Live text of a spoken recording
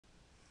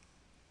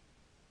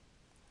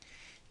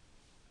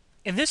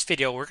In this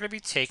video, we're going to be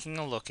taking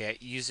a look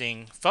at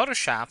using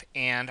Photoshop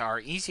and our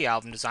Easy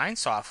Album design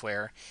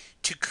software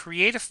to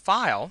create a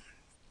file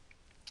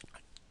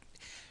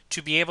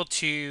to be able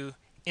to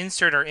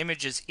insert our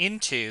images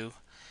into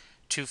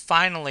to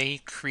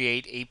finally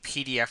create a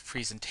PDF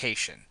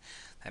presentation.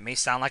 That may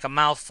sound like a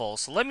mouthful,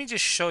 so let me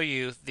just show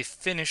you the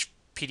finished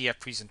PDF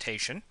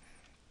presentation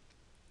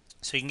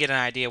so you can get an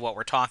idea what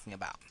we're talking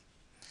about.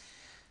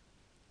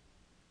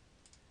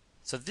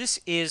 So this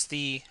is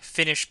the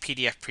finished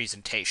PDF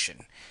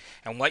presentation.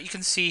 And what you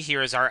can see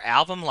here is our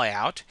album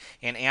layout.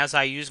 And as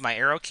I use my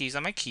arrow keys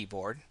on my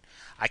keyboard,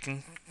 I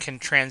can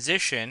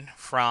transition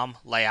from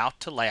layout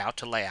to layout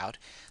to layout.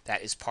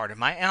 That is part of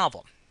my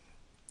album.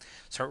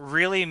 So it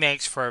really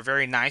makes for a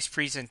very nice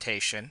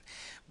presentation.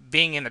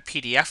 Being in the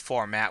PDF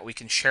format, we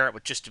can share it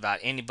with just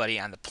about anybody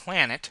on the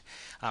planet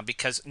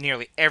because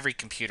nearly every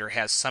computer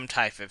has some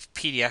type of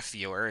PDF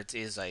viewer. It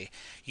is a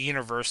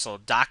universal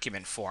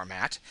document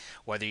format,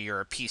 whether you're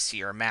a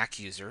PC or a Mac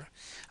user.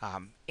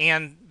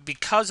 And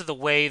because of the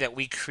way that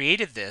we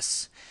created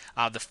this,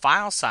 the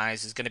file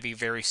size is going to be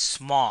very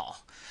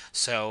small.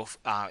 So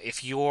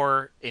if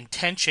your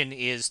intention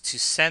is to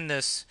send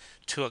this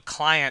to a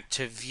client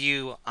to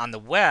view on the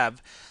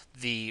web,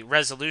 the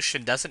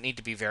resolution doesn't need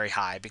to be very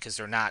high because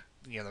they're not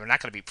going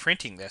to be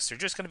printing this. They're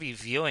just going to be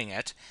viewing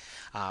it.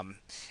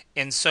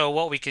 And so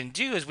what we can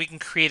do is we can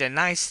create a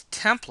nice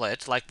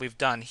template like we've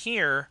done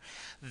here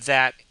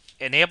that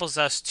enables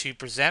us to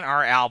present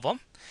our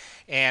album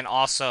and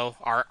also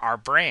our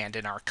brand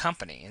and our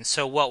company. And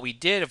so what we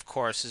did, of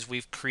course, is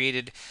we've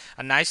created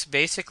a nice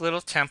basic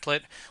little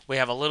template. We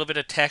have a little bit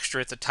of texture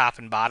at the top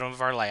and bottom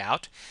of our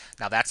layout.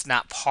 Now that's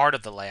not part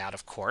of the layout,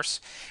 of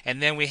course.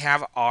 And then we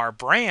have our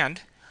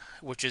brand,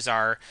 which is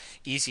our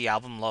Easy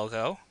Album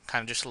logo,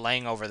 kind of just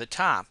laying over the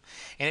top.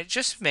 And it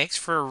just makes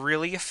for a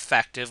really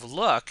effective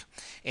look,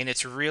 and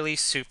it's really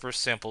super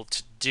simple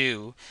to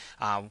do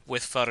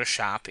with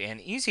Photoshop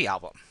and Easy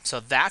Album. So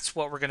that's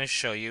what we're going to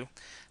show you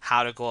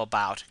how to go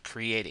about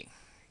creating.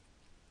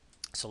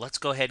 So let's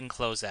go ahead and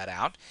close that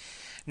out.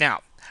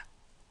 Now,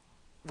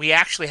 we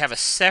actually have a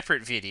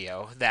separate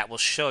video that will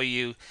show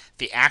you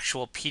the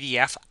actual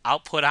PDF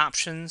output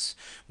options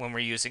when we're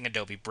using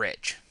Adobe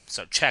Bridge.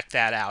 So check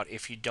that out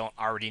if you don't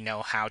already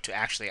know how to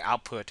actually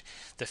output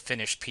the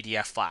finished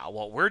PDF file.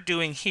 What we're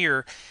doing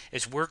here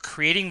is we're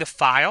creating the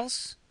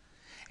files,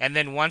 and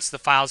then once the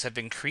files have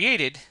been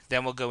created,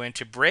 then we'll go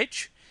into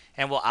Bridge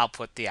and we'll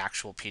output the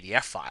actual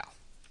PDF file.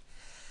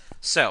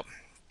 So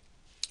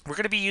we're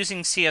going to be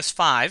using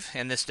CS5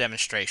 in this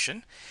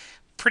demonstration.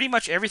 Pretty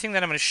much everything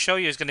that I'm going to show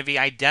you is going to be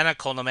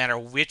identical no matter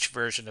which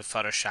version of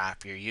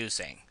Photoshop you're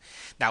using.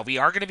 Now we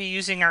are going to be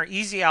using our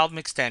Easy Album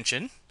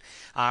extension.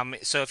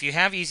 So if you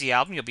have Easy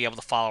Album, you'll be able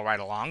to follow right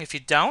along. If you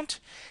don't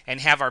and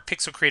have our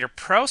Pixel Creator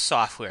Pro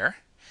software,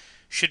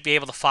 should be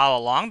able to follow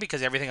along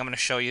because everything I'm going to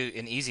show you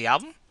in Easy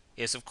Album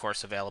is of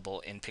course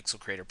available in Pixel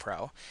Creator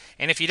Pro.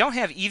 And if you don't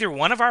have either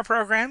one of our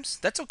programs,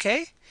 that's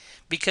okay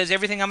because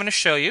everything I'm going to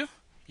show you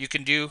you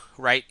can do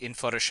right in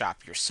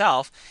Photoshop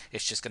yourself.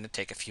 It's just going to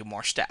take a few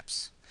more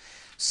steps.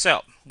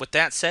 So with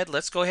that said,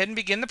 let's go ahead and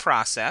begin the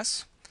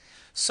process.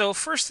 So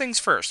first things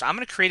first, I'm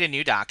going to create a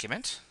new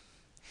document.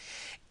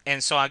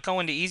 And so I go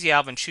into Easy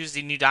Album and choose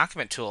the new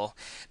document tool.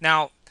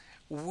 Now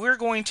we're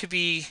going to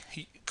be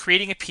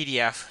creating a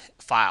PDF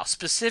file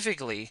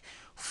specifically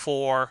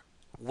for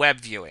web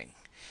viewing.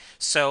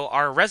 So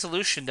our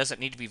resolution doesn't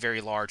need to be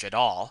very large at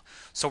all.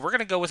 So we're going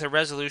to go with a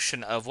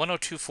resolution of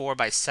 1024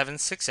 by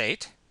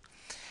 768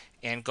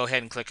 and go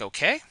ahead and click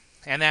OK.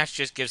 And that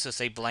just gives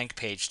us a blank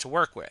page to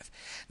work with.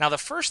 Now the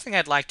first thing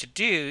I'd like to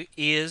do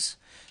is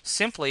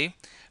simply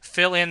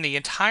fill in the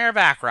entire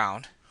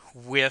background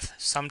with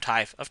some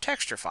type of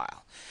texture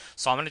file.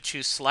 So I'm going to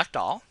choose Select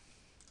All.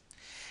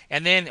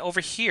 And then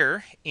over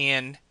here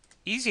in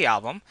Easy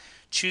Album,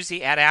 choose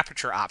the Add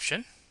Aperture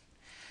option.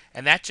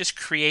 And that just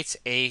creates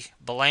a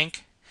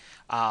blank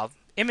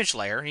image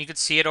layer. And you can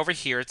see it over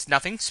here. It's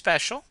nothing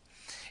special.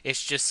 It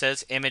just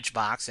says Image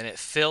Box, and it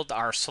filled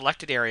our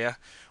selected area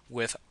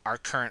with our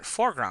current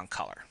foreground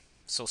color.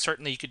 So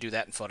certainly you could do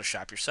that in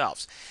Photoshop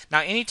yourselves.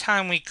 Now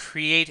anytime we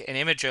create an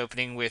image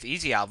opening with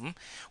Easy Album,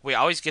 we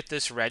always get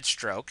this red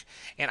stroke,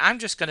 and I'm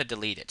just going to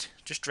delete it.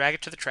 Just drag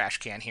it to the trash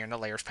can here in the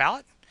Layers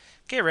palette.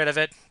 Get rid of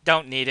it.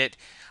 Don't need it.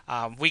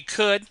 We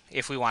could,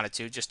 if we wanted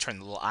to, just turn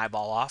the little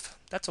eyeball off.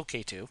 That's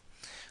okay too.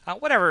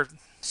 Whatever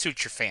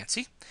suits your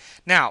fancy.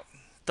 Now,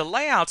 the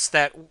layouts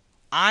that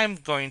I'm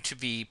going to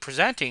be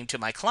presenting to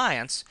my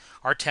clients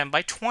are 10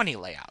 by 20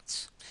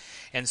 layouts.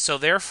 And so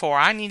therefore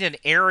I need an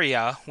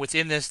area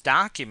within this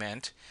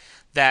document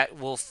that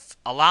will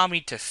allow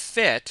me to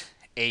fit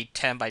a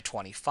 10 by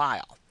 20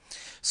 file.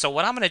 So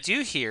what I'm going to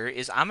do here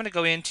is I'm going to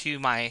go into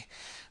my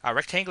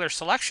rectangular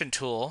selection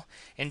tool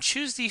and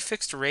choose the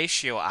fixed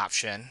ratio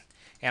option,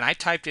 and I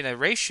typed in a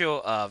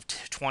ratio of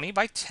 20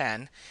 by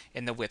 10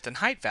 in the width and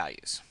height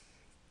values.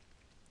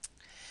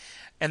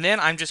 And then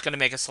I'm just going to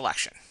make a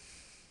selection.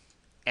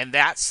 And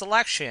that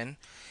selection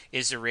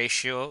is the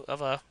ratio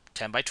of a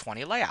 10 by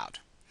 20 layout.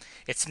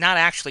 It's not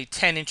actually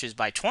 10 inches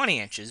by 20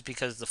 inches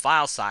because the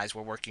file size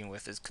we're working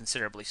with is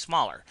considerably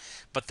smaller.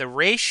 But the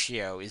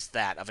ratio is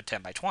that of a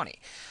 10 by 20.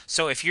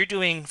 So if you're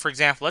doing, for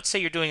example, let's say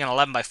you're doing an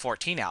 11 by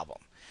 14 album,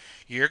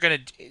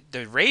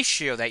 the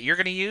ratio that you're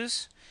going to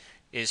use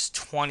is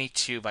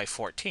 22 by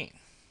 14.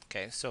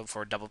 Okay, so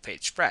for a double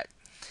page spread.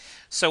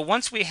 So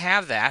once we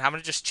have that, I'm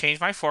going to just change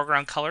my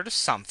foreground color to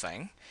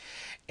something.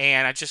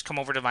 And I just come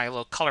over to my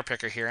little color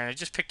picker here, and I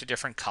just picked a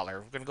different color.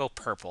 We're going to go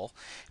purple.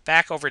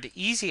 Back over to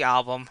Easy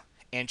Album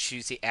and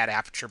choose the Add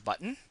Aperture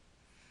button.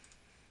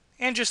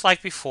 And just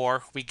like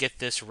before, we get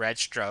this red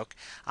stroke.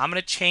 I'm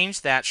going to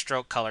change that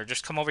stroke color.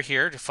 Just come over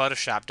here to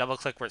Photoshop, double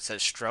click where it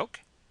says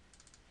stroke.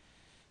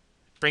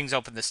 Brings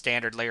open the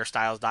standard layer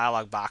styles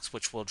dialog box,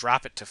 which will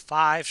drop it to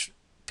 5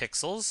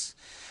 pixels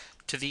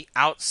to the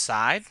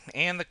outside.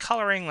 And the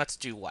coloring, let's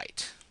do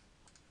white.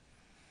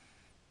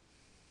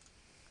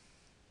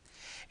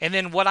 And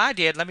then what I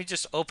did, let me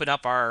just open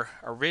up our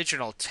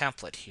original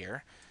template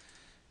here.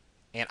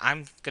 And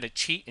I'm going to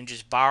cheat and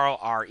just borrow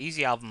our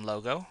Easy Album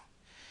logo.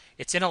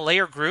 It's in a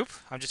layer group.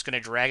 I'm just going to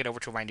drag it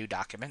over to my new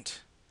document.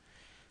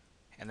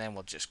 And then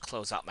we'll just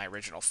close out my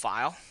original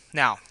file.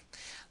 Now,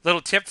 little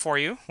tip for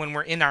you, when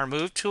we're in our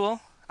Move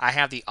tool, I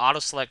have the Auto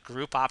Select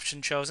Group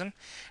option chosen.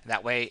 And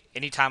that way,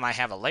 anytime I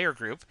have a layer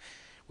group,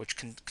 which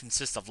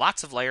consists of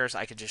lots of layers,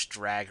 I can just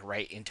drag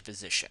right into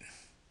position.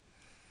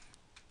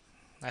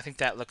 I think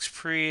that looks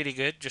pretty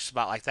good, just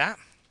about like that.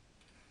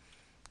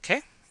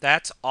 Okay,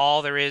 that's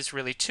all there is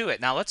really to it.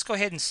 Now let's go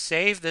ahead and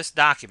save this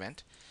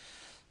document.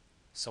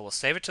 So we'll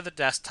save it to the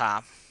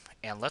desktop,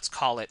 and let's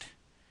call it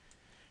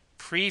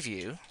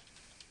Preview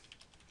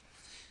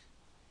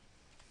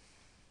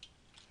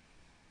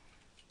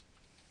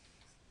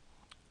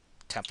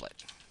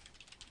Template.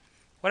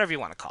 Whatever you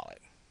want to call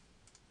it.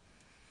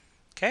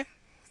 Okay?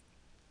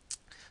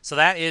 So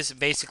that is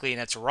basically in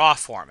its raw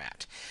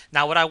format.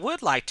 Now what I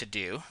would like to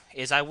do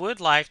is I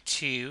would like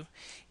to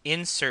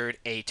insert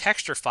a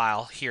texture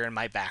file here in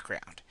my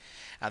background.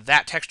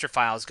 That texture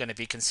file is going to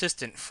be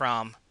consistent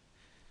from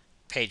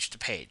page to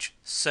page.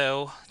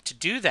 So to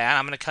do that,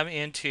 I'm going to come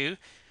into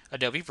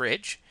Adobe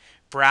Bridge,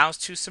 browse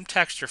to some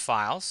texture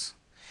files,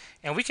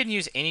 and we can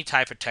use any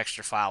type of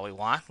texture file we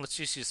want. Let's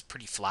just use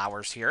pretty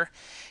flowers here.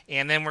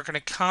 And then we're going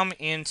to come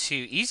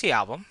into Easy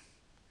Album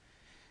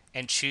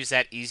and choose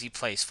that Easy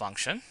Place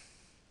function.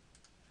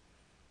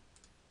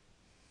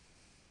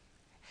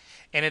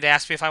 And it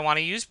asks me if I want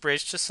to use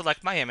Bridge to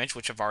select my image,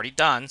 which I've already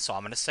done, so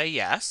I'm going to say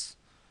yes.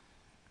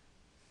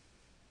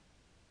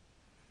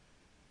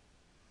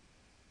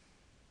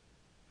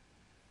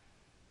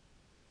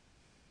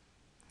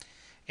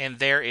 And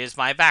there is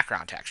my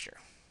background texture.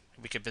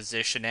 We can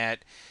position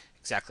it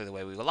exactly the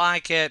way we would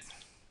like it.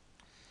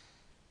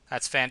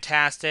 That's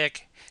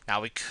fantastic. Now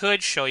we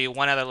could show you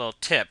one other little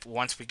tip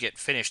once we get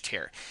finished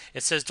here.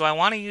 It says, do I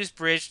want to use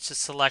Bridge to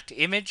select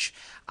image?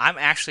 I'm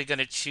actually going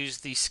to choose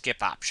the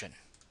skip option.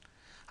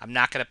 I'm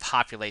not going to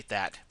populate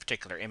that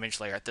particular image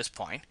layer at this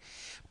point.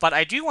 But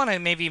I do want to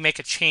maybe make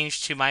a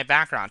change to my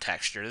background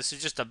texture. This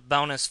is just a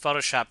bonus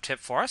Photoshop tip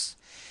for us.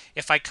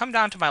 If I come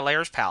down to my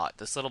layers palette,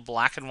 this little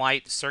black and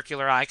white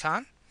circular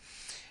icon,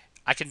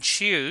 I can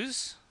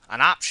choose an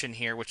option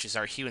here, which is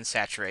our hue and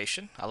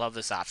saturation. I love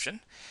this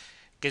option.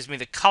 It gives me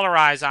the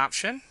colorize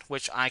option,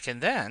 which I can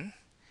then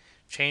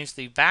change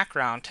the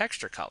background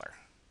texture color.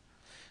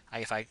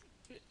 If I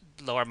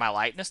lower my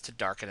lightness to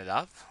darken it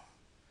up,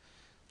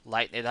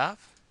 lighten it up,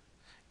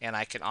 and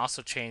I can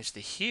also change the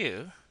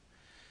hue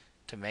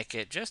to make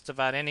it just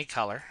about any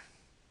color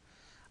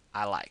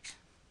I like.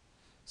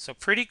 So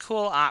pretty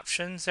cool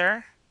options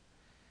there,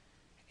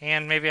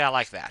 and maybe I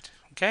like that.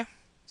 Okay,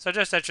 so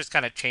that just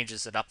kind of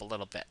changes it up a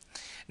little bit.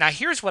 Now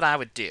here's what I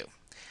would do.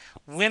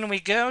 When we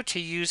go to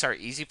use our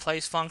Easy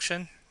Place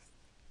function,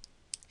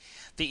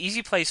 the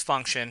Easy Place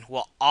function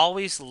will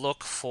always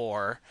look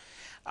for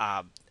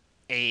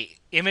a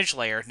image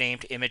layer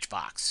named image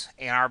box,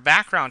 and our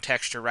background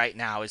texture right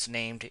now is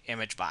named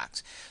image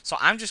box. So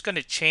I'm just going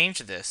to change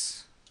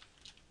this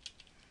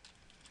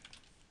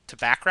to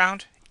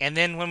background, and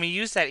then when we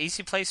use that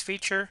Easy Place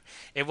feature,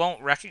 it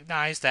won't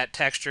recognize that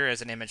texture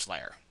as an image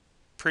layer.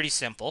 Pretty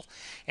simple.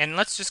 And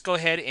let's just go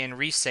ahead and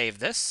resave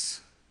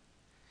this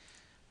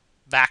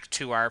back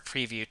to our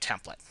preview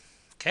template.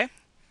 Okay.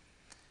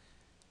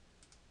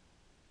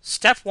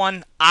 Step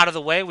one out of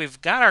the way,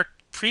 we've got our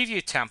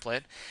preview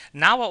template.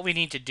 Now what we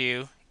need to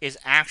do is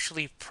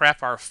actually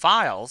prep our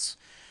files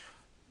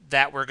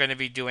that we're going to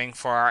be doing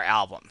for our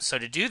album. So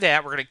to do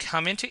that, we're going to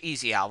come into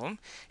Easy Album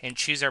and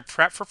choose our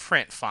Prep for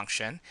Print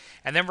function,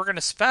 and then we're going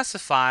to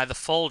specify the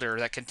folder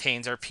that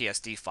contains our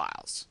PSD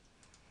files.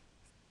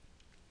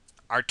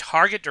 Our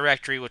target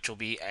directory, which will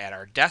be at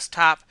our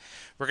desktop,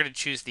 we're going to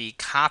choose the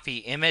Copy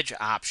Image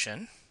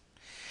option,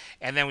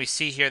 and then we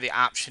see here the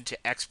option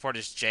to export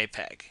as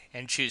JPEG,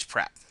 and choose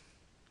Prep.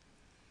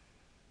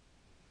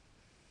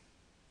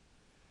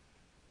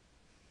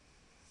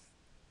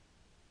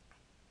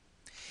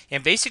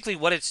 And basically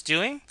what it's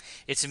doing,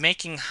 it's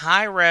making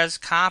high-res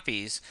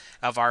copies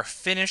of our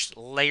finished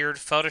layered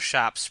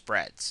Photoshop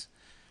spreads.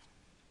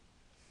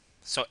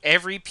 So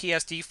every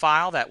PSD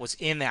file that was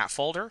in that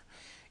folder,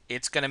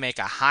 it's going to make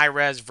a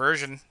high-res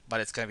version, but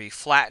it's going to be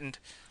flattened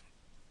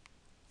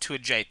to a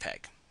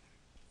JPEG.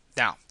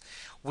 Now,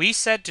 we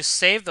said to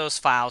save those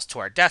files to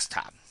our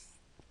desktop.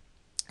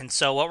 And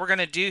so what we're going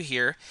to do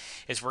here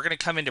is we're going to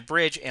come into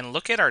Bridge and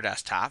look at our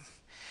desktop,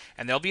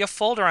 and there'll be a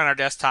folder on our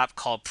desktop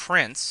called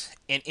Prints,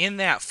 and in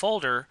that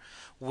folder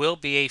will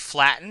be a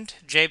flattened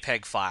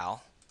JPEG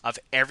file of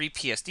every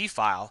PSD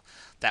file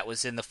that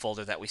was in the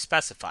folder that we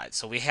specified.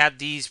 So we had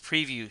these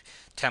preview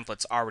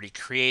templates already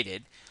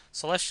created,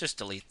 so let's just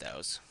delete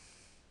those.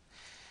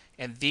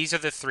 And these are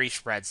the 3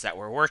 spreads that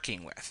we're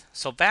working with.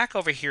 So back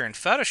over here in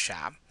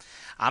Photoshop,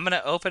 I'm going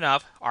to open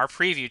up our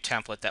preview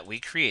template that we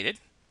created.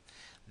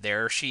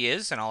 There she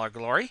is in all her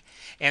glory.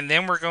 And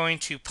then we're going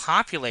to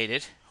populate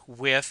it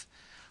with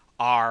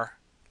our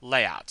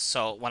layout.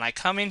 So when I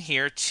come in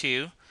here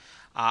to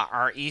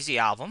our easy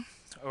album,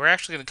 we're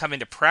actually going to come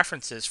into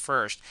preferences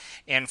first.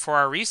 And for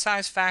our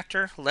resize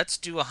factor, let's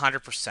do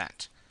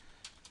 100%.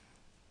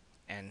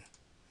 And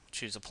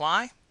choose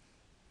apply.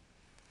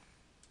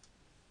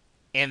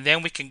 And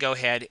then we can go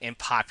ahead and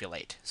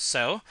populate.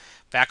 So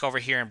back over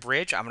here in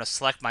Bridge, I'm going to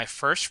select my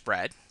first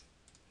spread,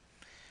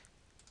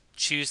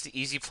 choose the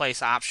easy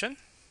place option,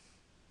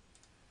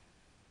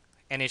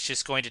 and it's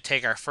just going to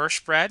take our first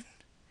spread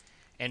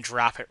and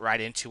drop it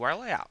right into our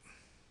layout.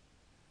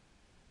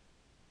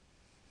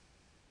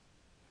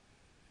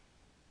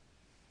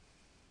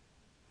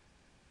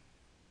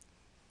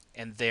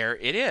 And there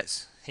it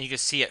is. And you can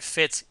see it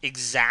fits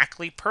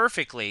exactly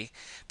perfectly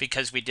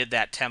because we did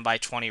that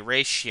 10:20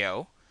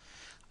 ratio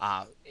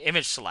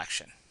image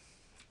selection.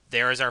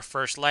 There is our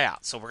first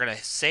layout. So we're going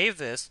to save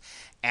this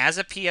as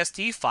a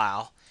PSD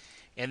file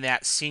in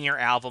that Senior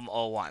Album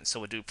 01.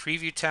 So we'll do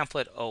Preview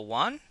Template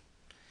 01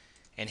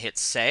 and hit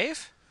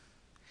Save.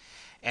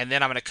 And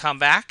then I'm going to come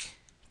back,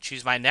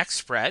 choose my next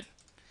spread,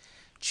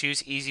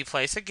 choose Easy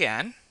Place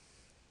again.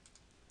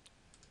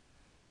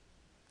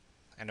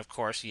 And of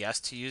course, yes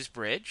to use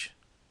Bridge.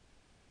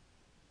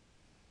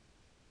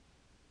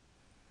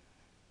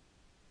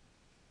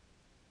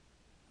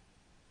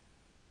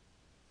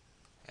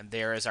 And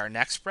there is our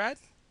next spread.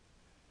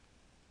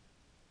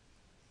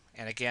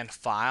 And again,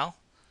 File,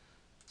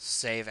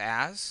 Save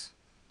As.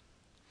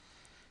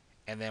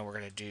 And then we're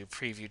going to do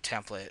Preview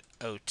Template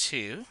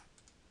 02.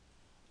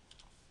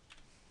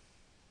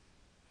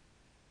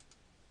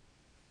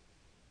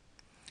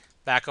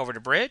 Back over to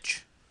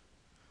Bridge.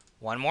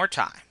 One more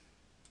time.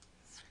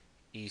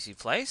 Easy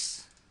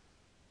Place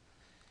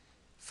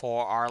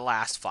for our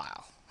last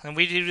file. And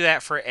we do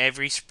that for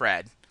every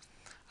spread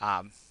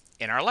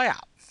in our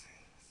layout.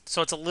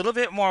 So it's a little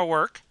bit more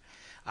work,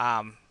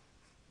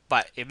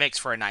 but it makes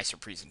for a nicer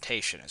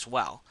presentation as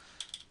well.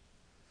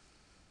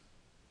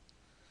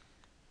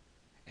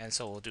 And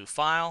so we'll do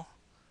File,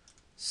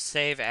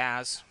 Save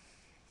As,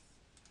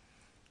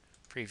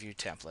 Preview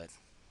Template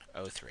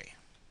 03.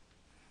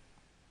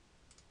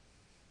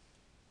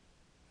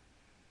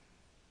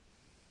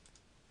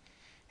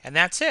 And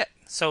that's it.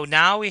 So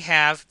now we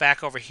have,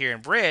 back over here in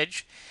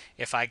Bridge,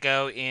 if I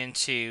go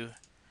into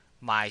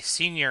my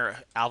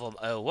Senior Album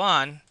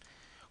 01,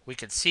 we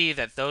can see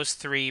that those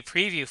 3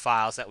 preview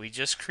files that we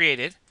just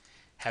created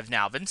have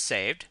now been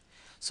saved.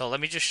 So let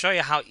me just show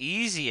you how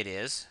easy it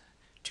is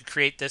to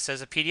create this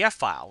as a PDF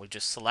file. We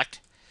just select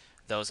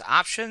those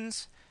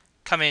options,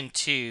 come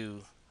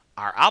into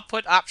our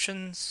output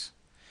options.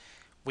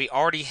 We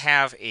already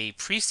have a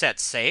preset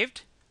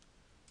saved,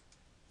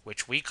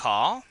 which we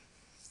call,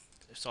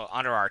 so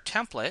under our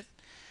template,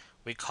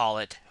 we call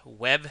it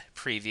Web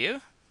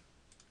Preview.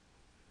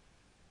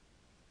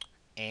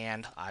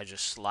 And I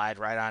just slide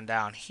right on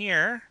down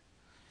here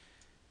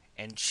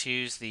and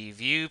choose the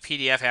View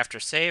PDF After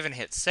Save and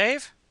hit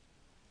Save.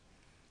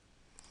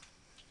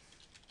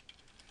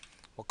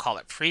 We'll call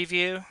it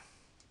Preview.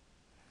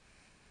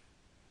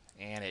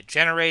 And it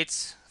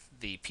generates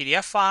the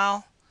PDF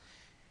file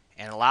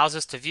and allows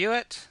us to view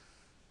it.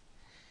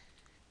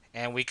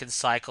 And we can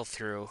cycle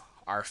through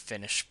our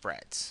finished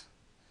spreads.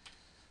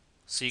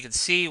 So you can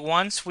see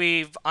once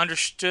we've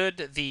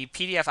understood the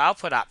PDF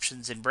output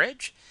options in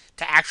Bridge,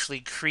 to actually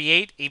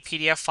create a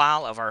PDF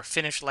file of our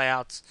finished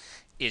layouts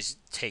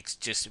takes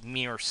just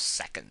mere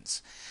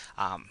seconds.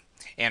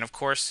 And of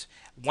course,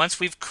 once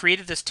we've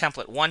created this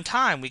template one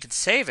time, we can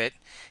save it,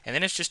 and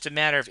then it's just a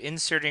matter of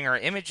inserting our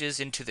images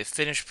into the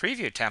finished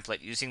preview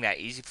template using that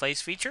Easy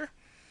Place feature,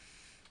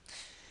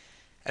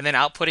 and then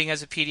outputting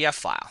as a PDF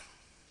file.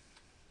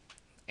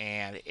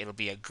 And it'll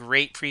be a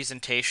great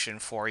presentation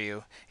for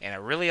you, and it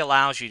really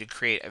allows you to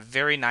create a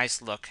very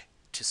nice look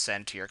to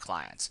send to your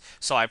clients.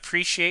 So I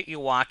appreciate you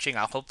watching.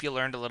 I hope you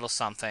learned a little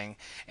something,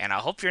 and I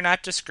hope you're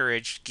not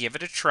discouraged. Give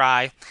it a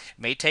try. It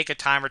may take a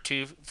time or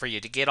two for you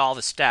to get all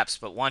the steps,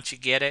 but once you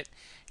get it,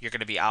 you're going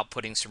to be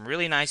outputting some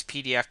really nice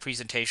PDF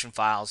presentation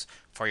files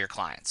for your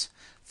clients.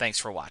 Thanks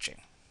for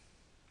watching.